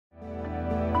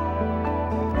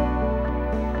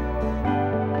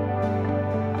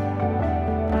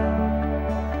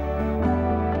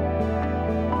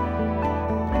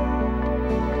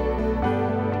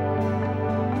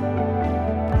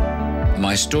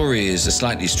My story is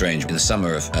slightly strange. In the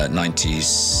summer of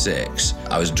 '96,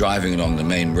 I was driving along the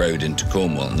main road into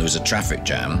Cornwall and there was a traffic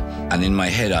jam. And in my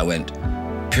head I went,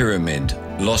 pyramid,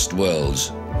 lost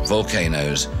worlds,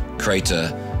 volcanoes, crater,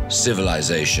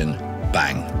 civilization,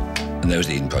 bang. And there was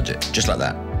the Eden Project, just like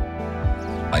that.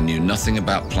 I knew nothing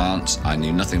about plants, I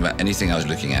knew nothing about anything I was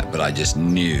looking at, but I just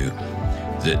knew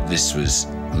that this was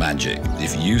magic.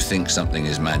 If you think something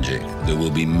is magic, there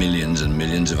will be millions and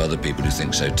millions of other people who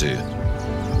think so too.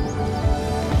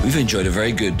 We've enjoyed a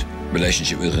very good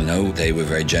relationship with Renault. They were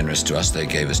very generous to us. They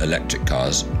gave us electric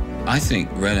cars. I think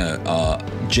Renault are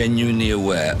genuinely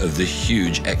aware of the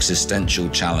huge existential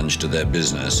challenge to their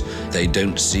business. They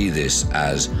don't see this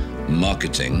as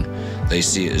marketing. They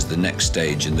see it as the next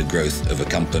stage in the growth of a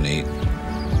company.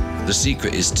 The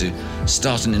secret is to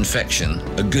start an infection,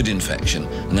 a good infection,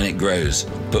 and then it grows.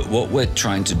 But what we're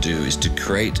trying to do is to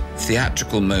create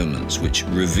theatrical moments which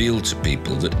reveal to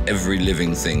people that every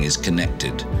living thing is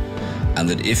connected, and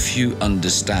that if you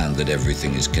understand that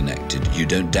everything is connected, you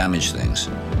don't damage things.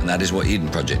 And that is what Eden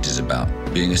Project is about,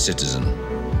 being a citizen.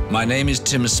 My name is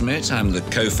Tim Smit. I'm the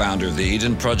co-founder of the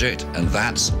Eden Project, and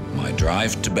that's my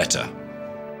drive to better.